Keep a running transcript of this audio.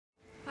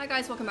Hi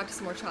guys, welcome back to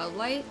some more Child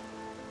Light.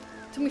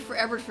 Took me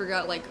forever to figure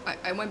out, like,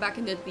 I went back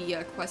and did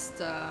the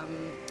quest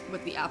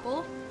with the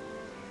apple.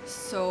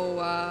 So,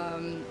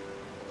 I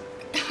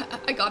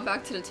got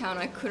back to the town,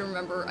 I couldn't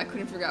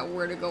figure out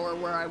where to go or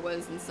where I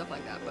was and stuff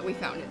like that, but we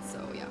found it, so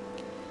yeah.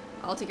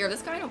 I'll take care of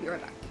this guy and I'll be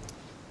right back.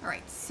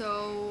 Alright,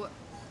 so,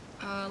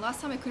 last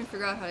time I couldn't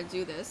figure out how to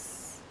do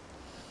this.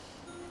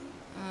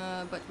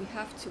 But we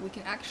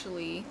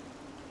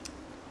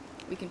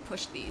can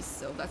push these,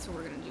 so that's what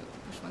we're gonna do.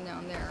 Push one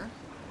down there.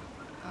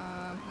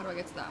 How do I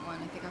get to that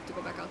one? I think I have to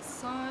go back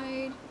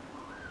outside.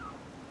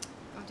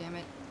 Oh, damn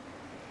it.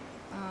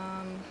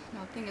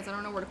 No, the thing is, I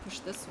don't know where to push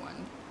this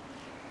one.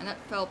 And that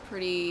felt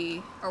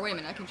pretty... Or wait a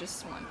minute, I can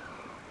just one.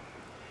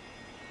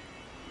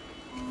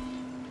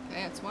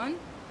 Okay, that's one.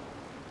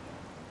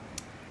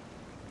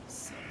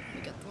 So, let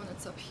me get the one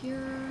that's up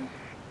here.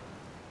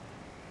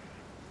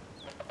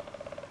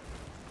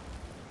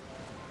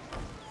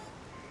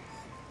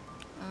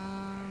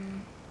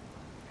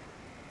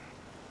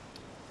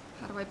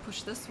 How do I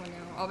push this one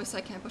now? Obviously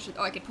I can't push it.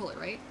 Oh, I can pull it,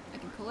 right? I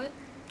can pull it.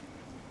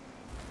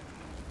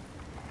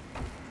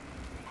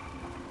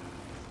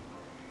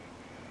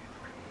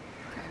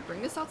 Can I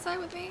bring this outside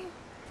with me?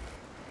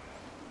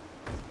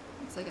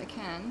 Looks like I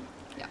can.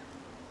 Yeah.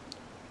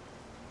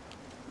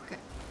 Okay.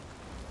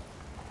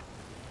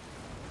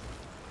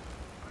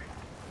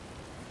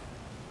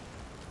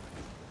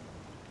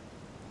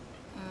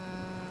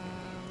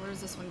 Where does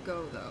this one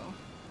go, though?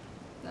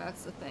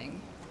 That's the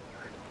thing.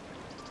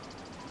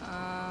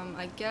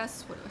 I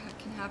guess what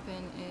can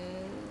happen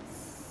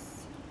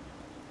is...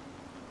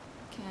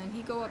 Can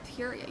he go up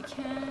here? Yeah, he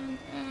can.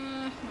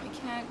 No, he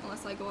can't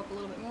unless I go up a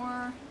little bit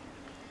more.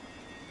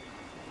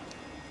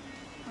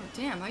 Oh,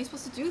 damn. How are you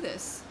supposed to do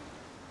this?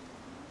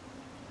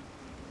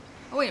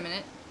 Oh, wait a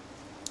minute.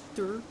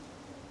 Come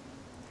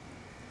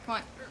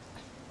on.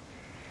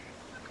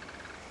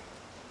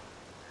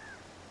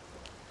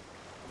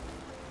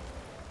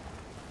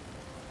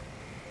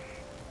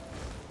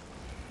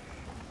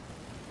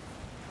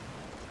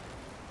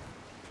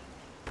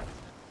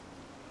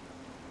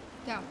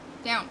 Down,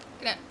 down,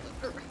 get out.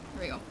 There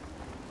we go.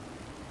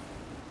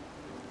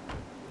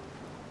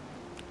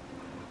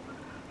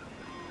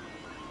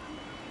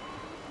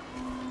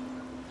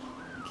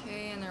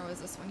 Okay, and there was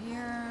this one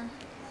here.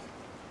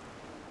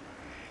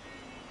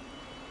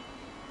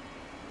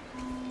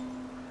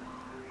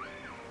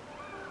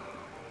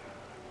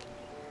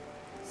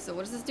 So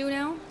what does this do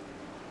now?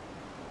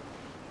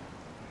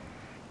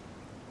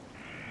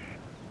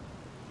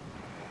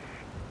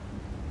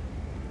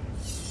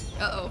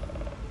 Uh-oh.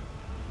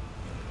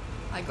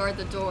 I guard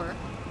the door.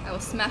 I will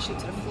smash you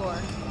to the floor.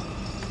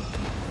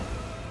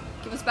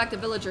 Give us back the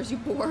villagers, you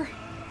boar.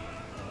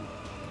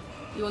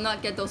 You will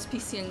not get those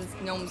Piscian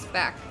gnomes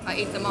back. I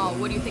ate them all.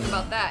 What do you think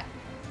about that?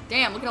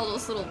 Damn, look at all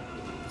those little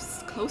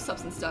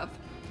close-ups and stuff.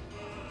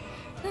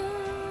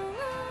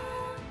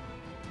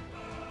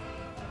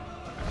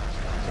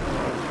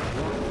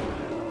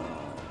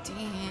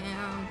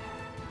 Damn.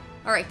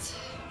 Alright.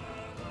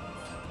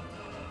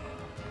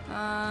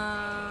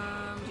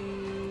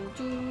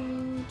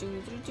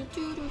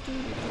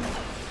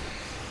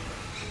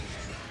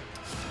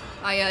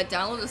 I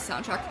downloaded the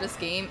soundtrack for this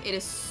game. It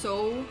is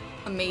so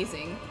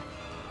amazing.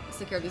 Let's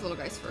take care of these little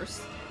guys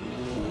first.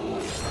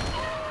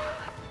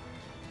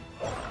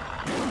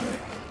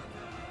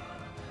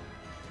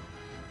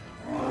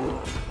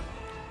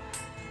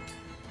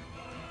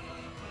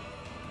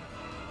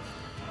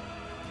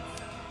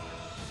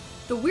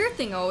 The weird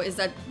thing, though, is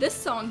that this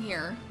song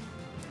here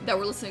that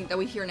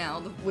we hear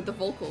now with the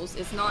vocals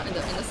is not in the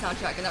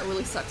soundtrack, and that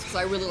really sucks because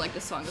I really like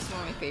this song. This is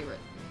one of my favorite.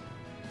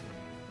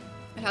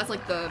 It has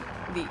like the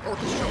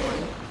orchestra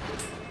one.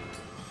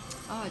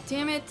 Ah,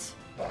 damn it!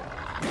 It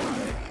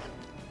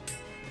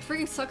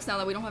freaking sucks now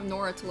that we don't have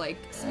Nora to like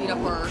speed up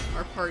our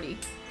party.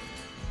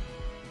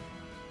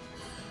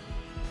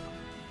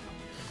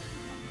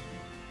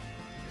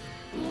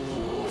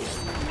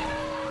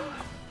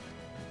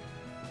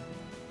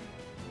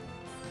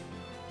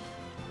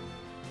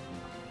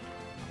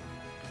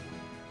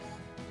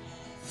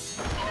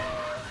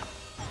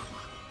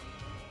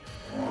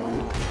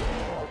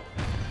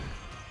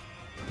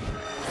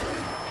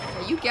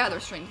 You gather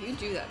strength. You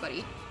do that,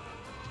 buddy.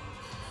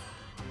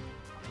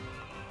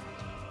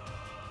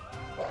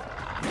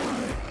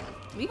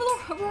 Leave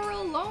Aurora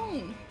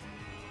alone.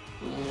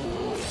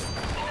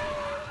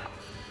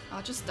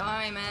 I'll just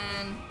die,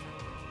 man.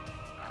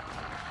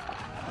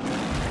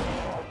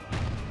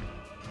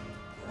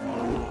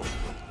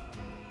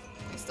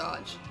 Nice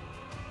dodge.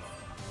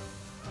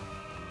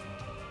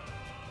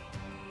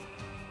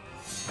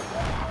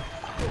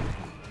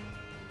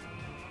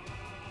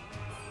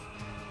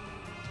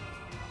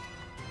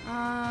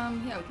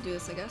 Yeah, we can do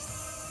this, I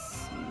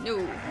guess. No.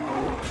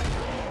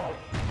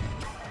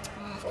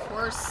 Oh, of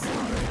course.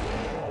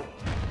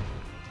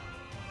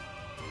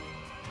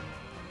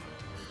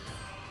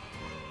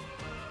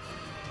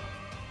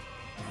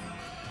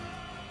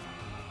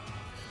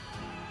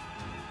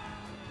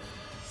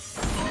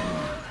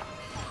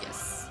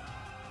 Yes.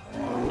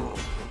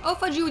 Oh,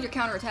 fudge you with your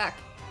counterattack.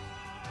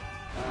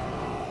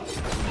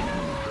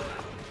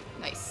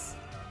 Nice.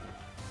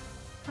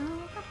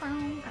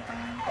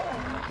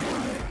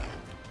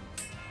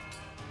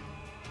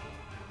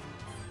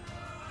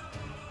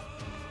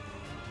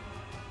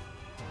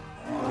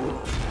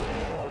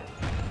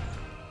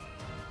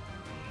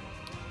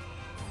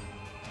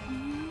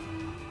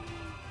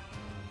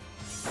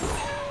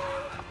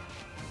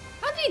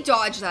 How did he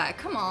dodge that?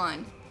 Come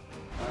on.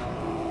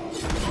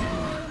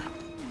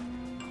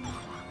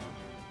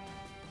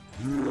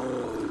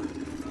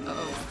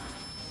 Uh-oh.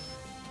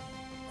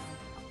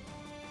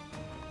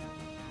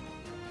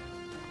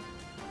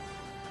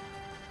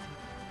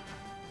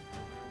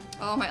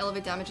 Oh, my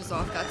elevate damage is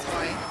off, that's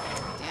why.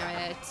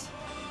 Damn it.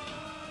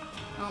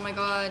 Oh my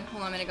god.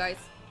 Hold on a minute, guys.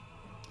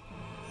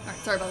 Alright,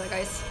 sorry about that,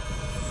 guys.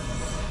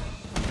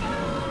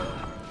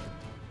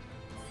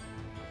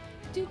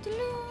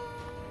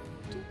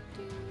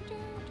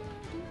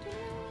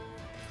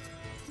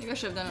 Maybe I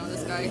should have done it with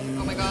this guy.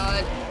 Oh my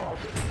god.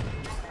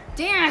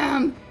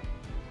 Damn!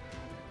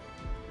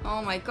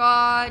 Oh my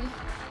god.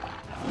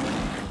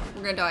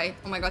 We're gonna die.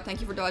 Oh my god,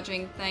 thank you for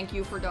dodging. Thank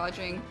you for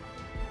dodging.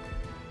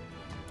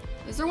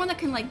 Is there one that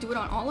can, like, do it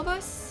on all of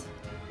us?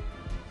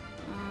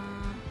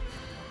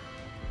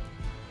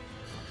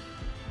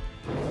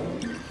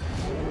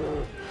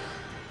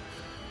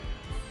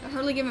 I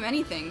hardly give him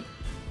anything.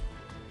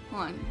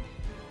 Hold on.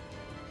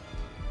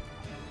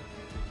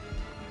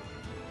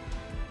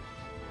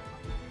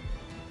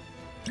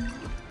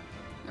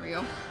 There we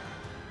go.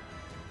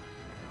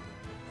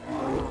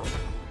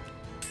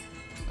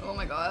 Oh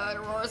my god,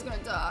 Aurora's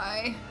gonna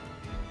die.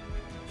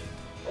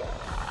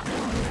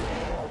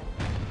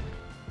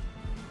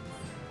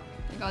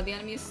 Thank god the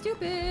enemy is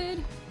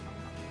stupid.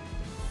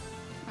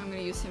 I'm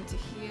gonna use him to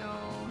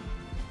heal.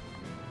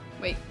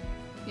 Wait.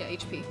 Yeah,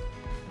 HP.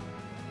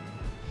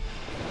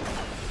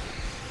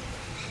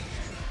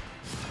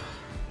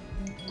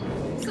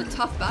 This is a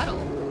tough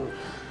battle.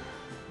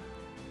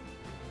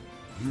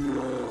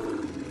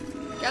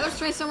 Gather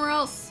strength somewhere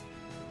else.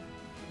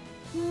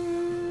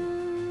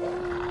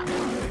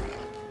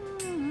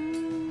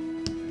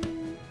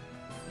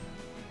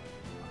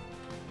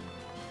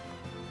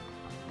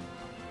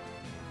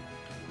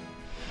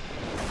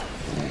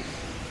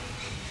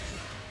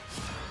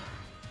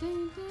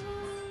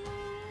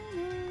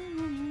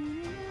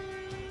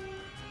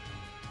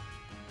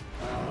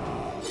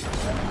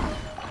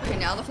 Okay,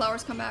 now the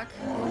flowers come back.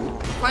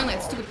 Finally,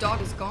 that stupid dog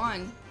is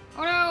gone.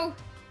 Oh no!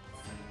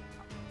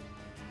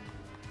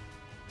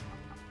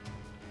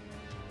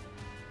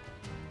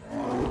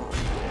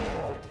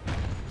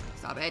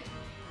 Stop it.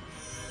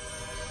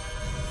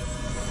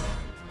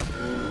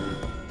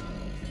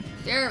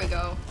 There we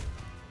go.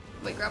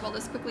 Wait, grab all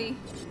this quickly.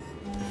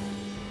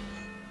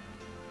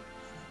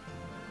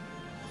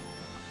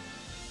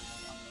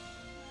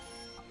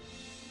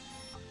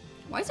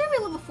 Why is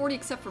everybody level 40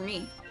 except for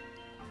me?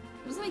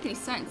 It doesn't make any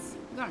sense.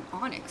 We got an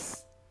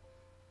Onyx.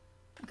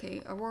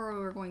 Okay, Aurora,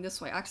 we were going this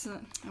way.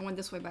 Accident. I went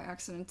this way by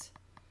accident.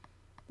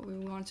 But we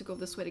wanted to go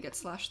this way to get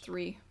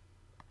 /3.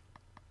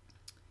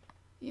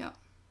 Yeah.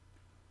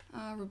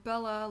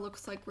 Rubella,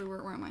 looks like we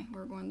were, where am I?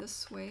 We're going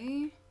this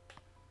way.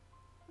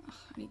 Ugh,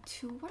 I need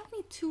 2. What do I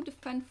need 2 to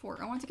defend for?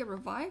 I want to get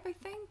revive, I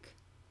think?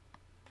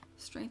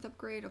 Strength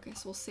upgrade. Okay,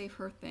 so we'll save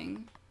her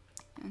thing.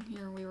 And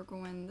here we were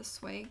going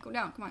this way. Go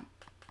down, come on.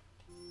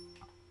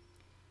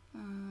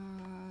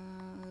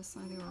 I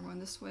think we're going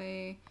this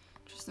way.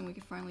 Just then we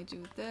can finally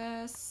do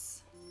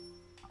this.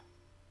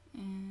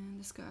 And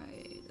this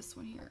guy, this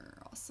one here,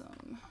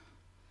 awesome.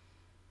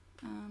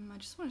 I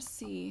just want to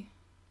see.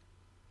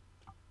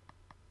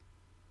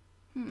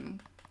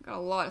 Got a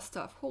lot of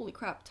stuff. Holy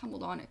crap,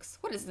 tumbled onyx.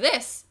 What is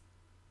this?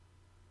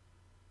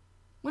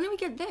 When did we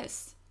get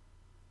this?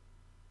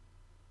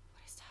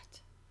 What is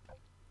that?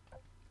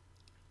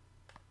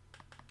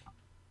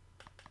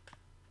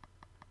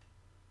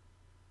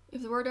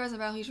 If the word dies in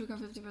battle, he should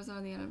become 50%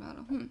 of the end of the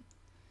battle.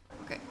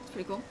 Okay, that's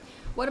pretty cool.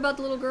 What about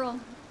the little girl?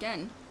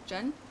 Jen?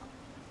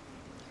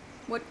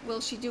 What will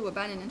she do?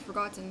 Abandoned and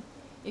forgotten.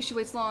 If she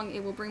waits long,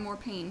 it will bring more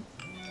pain.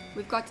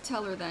 We've got to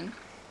tell her then.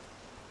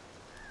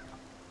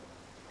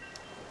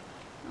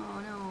 Oh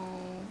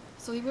no.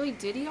 So he really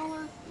did eat all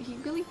her... He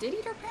really did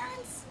eat her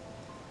parents?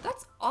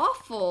 That's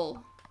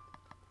awful.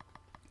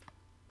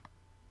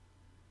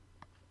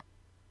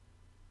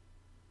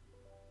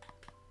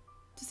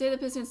 To say the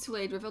pistons too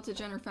late, reveal to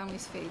Jen her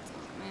family's fate.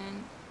 Oh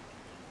man.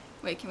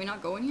 Wait, can we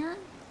not go in here?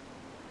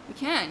 We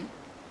can.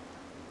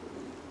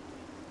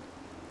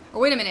 Oh,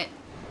 wait a minute.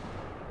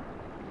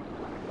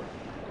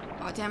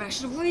 Oh, damn it, I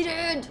should have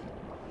waited!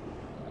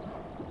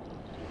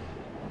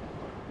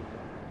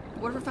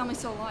 What if her family's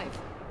still alive?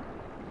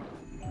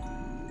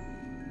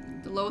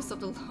 The lowest of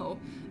the low.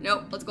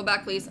 No, let's go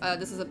back, please.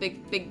 This is a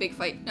big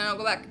fight. No,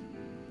 go back.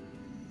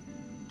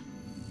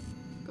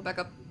 Go back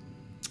up.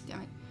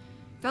 Damn it.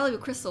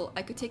 Valuable crystal.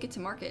 I could take it to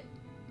market.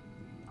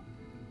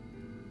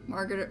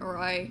 Margaret or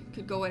I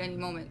could go at any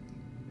moment.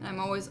 And I'm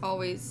always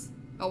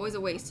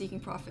away seeking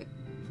profit.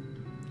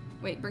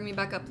 Wait, bring me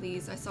back up,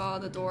 please. I saw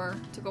the door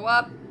to go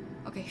up.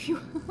 Okay, phew.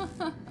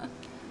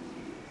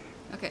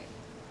 Okay,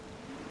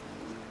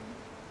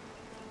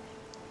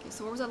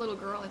 so where was that little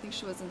girl? I think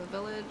she was in the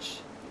village.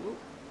 Ooh.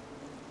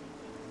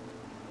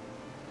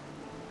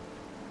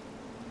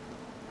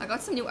 I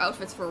got some new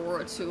outfits for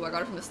Aurora too. I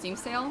got it from the Steam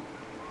sale.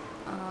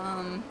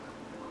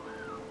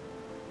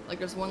 Like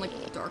there's one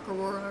like Dark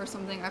Aurora or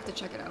something. I have to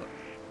check it out.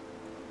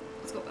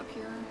 Let's go up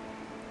here.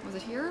 Was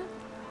it here?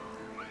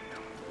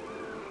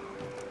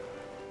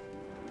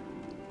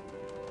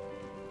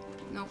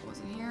 Nope,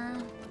 wasn't here.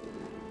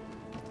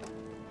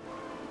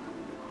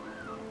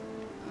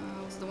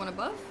 Was it the one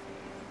above?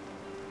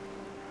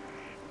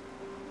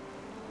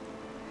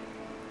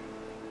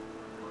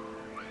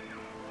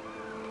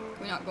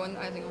 Can we not go in?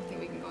 I don't think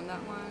we can go in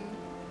that one.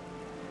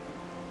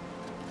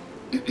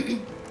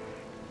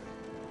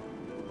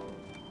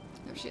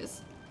 There she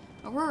is.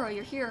 Aurora,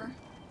 you're here.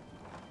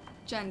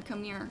 Jen,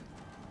 come near.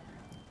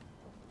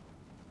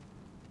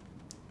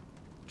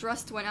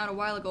 Drust went out a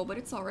while ago, but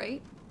it's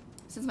alright.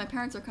 Since my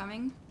parents are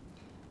coming.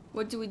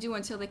 What do we do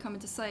until they come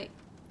into sight?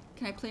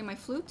 Can I play my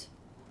flute?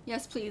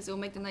 Yes, please. It will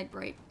make the night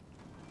bright.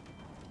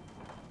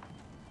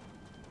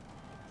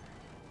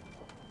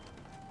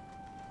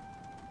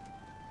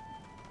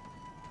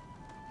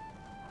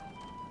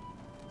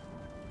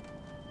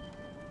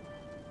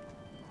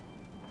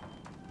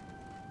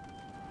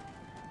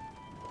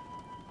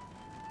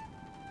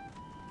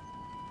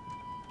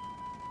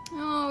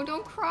 Oh,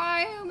 don't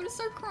cry. I'm gonna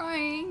start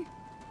crying.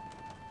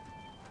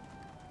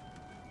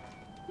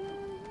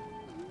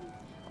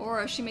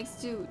 Aura, she makes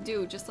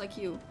do just like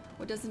you.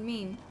 What does it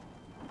mean?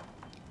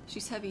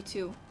 She's heavy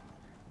too.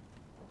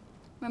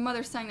 My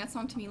mother sang that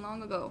song to me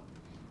long ago,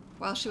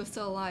 while she was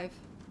still alive.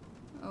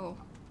 Oh.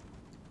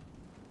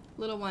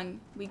 Little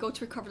one, we go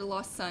to recover the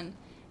lost sun,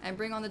 and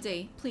bring on the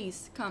day.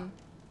 Please, come.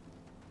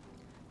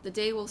 The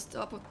day will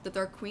stop with the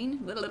Dark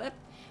Queen.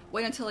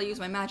 Wait until I use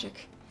my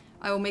magic.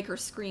 I will make her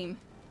scream.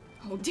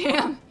 Oh,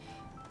 damn.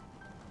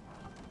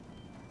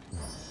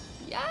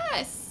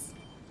 Yes!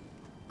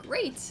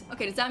 Great!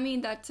 Okay, does that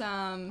mean that,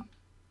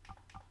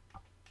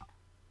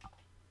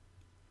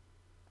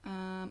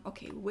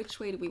 okay, which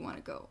way do we want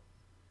to go?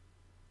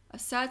 A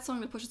sad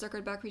song that pushes dark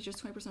red back reaches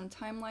 20% on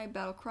timeline.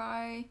 Battle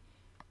cry.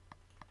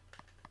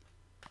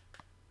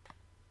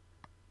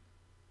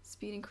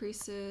 Speed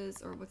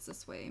increases, or what's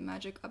this way?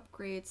 Magic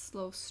upgrade,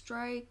 slow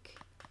strike.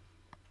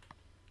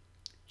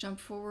 Jump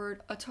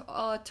forward.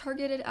 A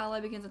targeted ally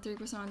begins at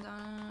 30% on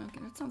down. Okay,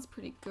 that sounds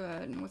pretty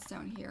good. And what's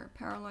down here?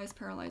 Paralyze,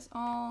 paralyze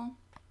all.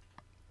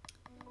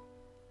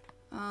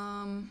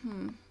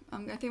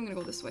 I think I'm gonna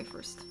go this way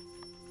first.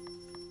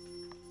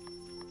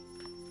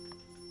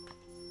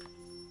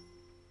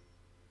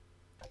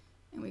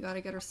 And we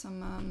gotta get her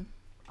some,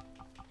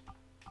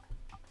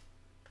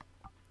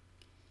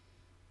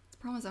 the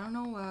problem is, I don't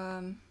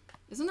know,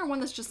 isn't there one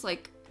that's just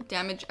like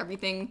damage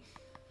everything?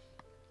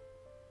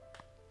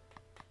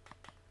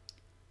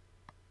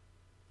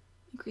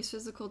 Increase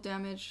physical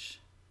damage.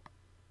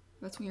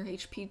 That's when your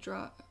HP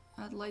drop.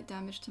 Add light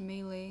damage to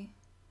melee.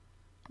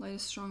 Light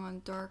is strong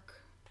on dark.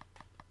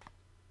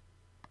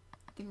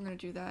 I think we're gonna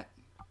do that.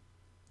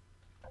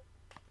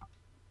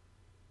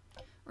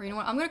 Or you know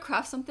what? I'm gonna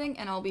craft something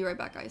and I'll be right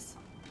back, guys.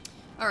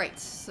 Alright,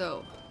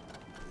 so.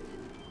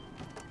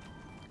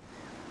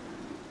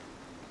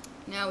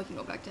 Now we can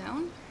go back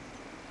down.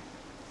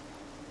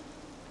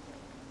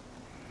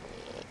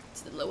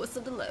 To the lowest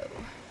of the low.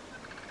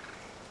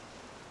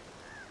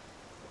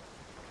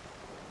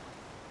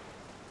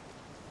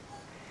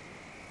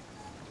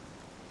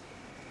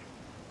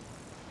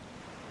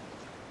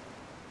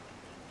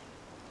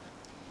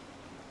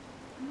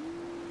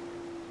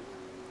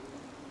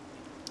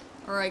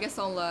 Or I guess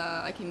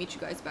I can meet you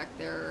guys back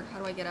there. How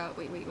do I get out?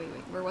 Wait.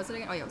 Where was it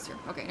again? Oh yeah, it was here.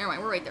 Okay, never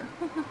mind. We're right there.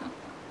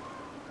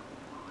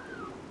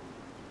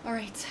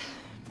 Alright.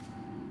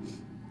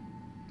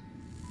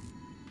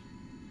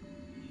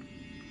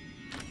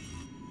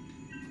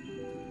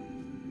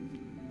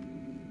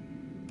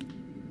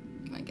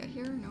 Can I get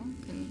here? No?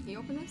 Can he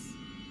open this?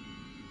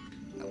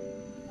 No.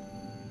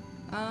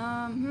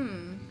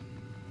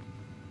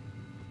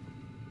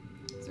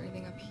 Is there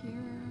anything up here?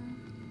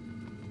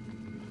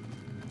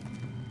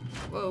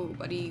 Whoa,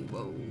 buddy,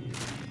 whoa.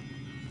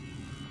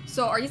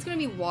 So, are these gonna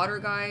be water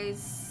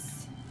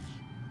guys?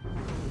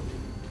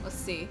 Let's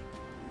see.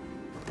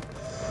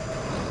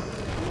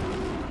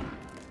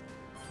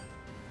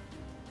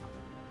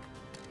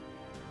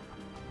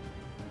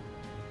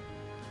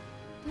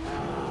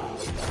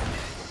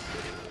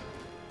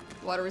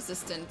 Water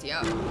resistant,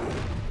 yeah.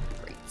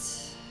 Great.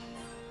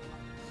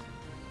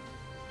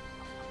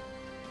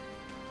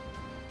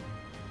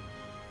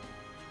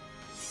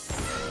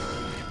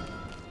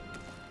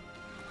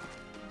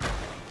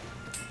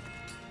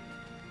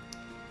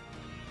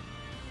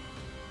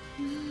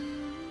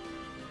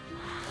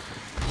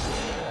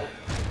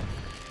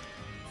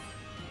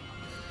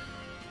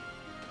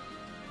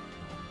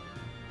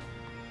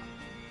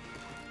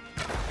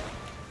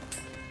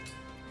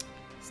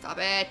 Stop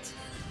it.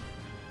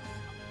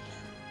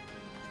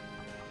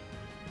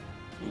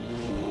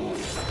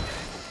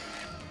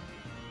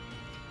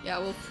 Yeah,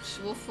 we'll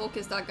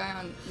focus that guy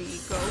on the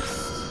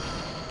ghost.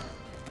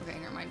 Okay,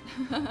 never mind.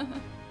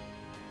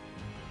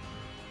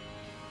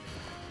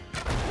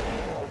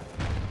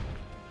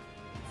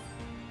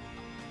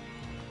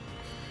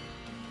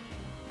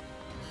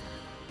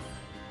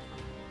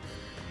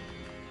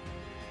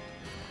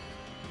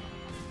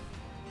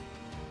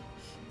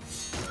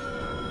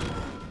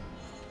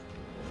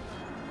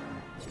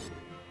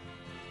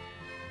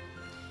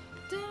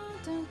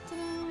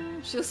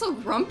 She looks so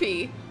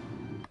grumpy.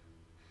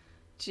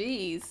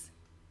 Jeez.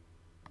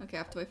 Okay, I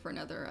have to wait for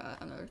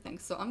another thing.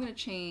 So I'm gonna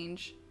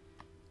change.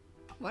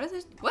 What is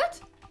this? What?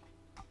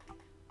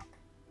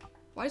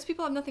 Why does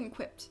people have nothing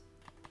equipped?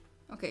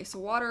 Okay, so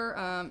water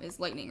is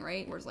lightning,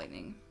 right? Where's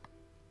lightning?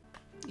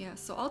 Yeah,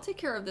 so I'll take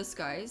care of this,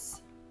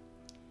 guys.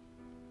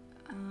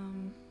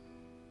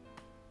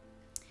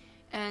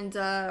 And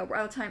we're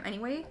out of time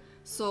anyway,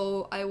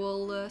 so I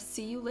will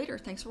see you later.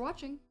 Thanks for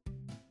watching.